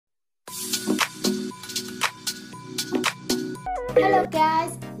Hello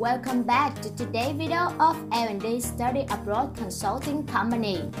guys, welcome back to today's video of L&D Study Abroad Consulting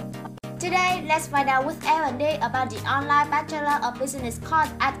Company. Today, let's find out with L&D about the online Bachelor of Business course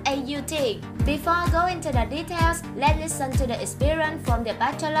at AUT. Before going to the details, let's listen to the experience from the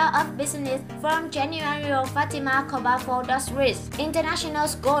Bachelor of Business from January Fatima Kobafo Dosris, International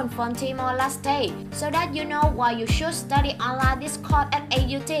School from Timor-Leste, so that you know why you should study online this course at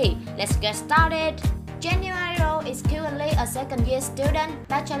AUT. Let's get started. January is currently a second-year student,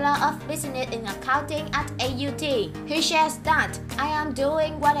 Bachelor of Business in Accounting at AUT. He shares that, I am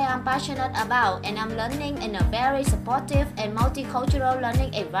doing what I am passionate about and I'm learning in a very supportive and multicultural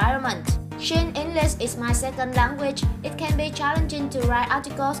learning environment. Since English is my second language, it can be challenging to write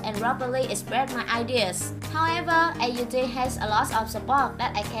articles and properly express my ideas. However, AUT has a lot of support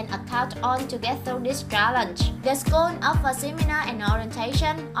that I can account on to get through this challenge. The school offers seminar and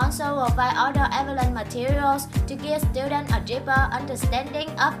orientation, also provide other equivalent materials to give students a deeper understanding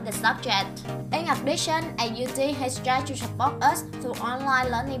of the subject. In addition, AUT has tried to support us through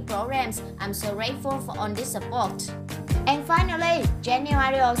online learning programs. I'm so grateful for all this support. And finally,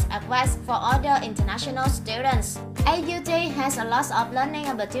 January's advice for other international students. AUT has a lot of learning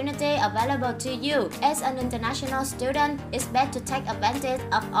opportunity available to you. As an international student, it's best to take advantage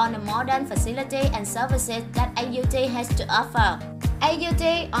of all the modern facilities and services that AUT has to offer.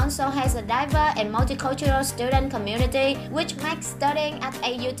 AUT also has a diverse and multicultural student community, which makes studying at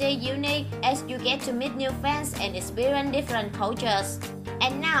AUT unique as you get to meet new friends and experience different cultures.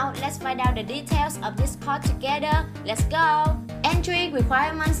 And now, let's find out the details of this course together. Let's go! Entry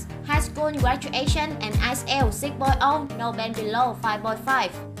requirements: high school graduation and IELTS 6.0, no band below 5.5.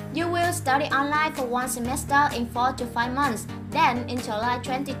 You will study online for one semester in 4 to 5 months. Then, in July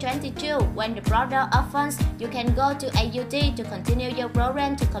 2022, when the border opens, you can go to AUT to continue your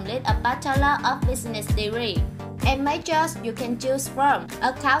program to complete a Bachelor of Business degree. And majors you can choose from: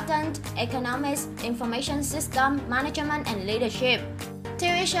 Accountant, Economics, Information System, Management and Leadership.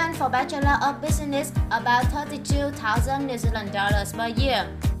 Tuition for Bachelor of Business about 32,000 New Zealand dollars per year.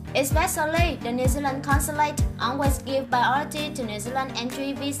 Especially, the New Zealand Consulate always give priority to New Zealand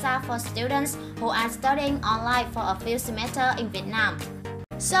entry visa for students who are studying online for a few semesters in Vietnam.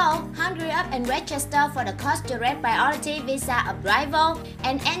 So, hurry up and register for the course direct priority visa arrival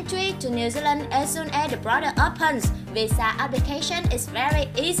and entry to New Zealand as soon as the border opens. Visa application is very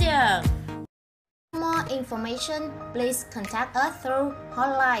easier. For more information, please contact us through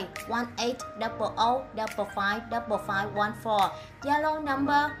Hotline 1800555514, Yellow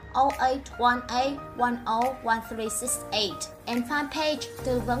number 0818101368, and fan page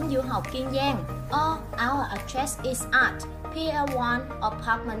Tư vấn du học Kiên Giang. Or our address is at Pier 1,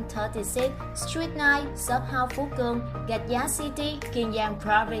 Apartment 36, Street 9, Subhouse Phú Cường, Gạch Giá City, Kiên Giang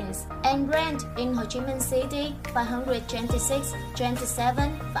Province, and rent in Ho Chi Minh City,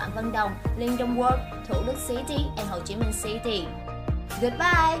 526-27 Phạm Văn Đồng, Liên Đông World, Thủ Đức City, and Ho Chi Minh City.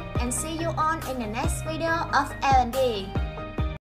 Goodbye and see you on in the next video of L&D.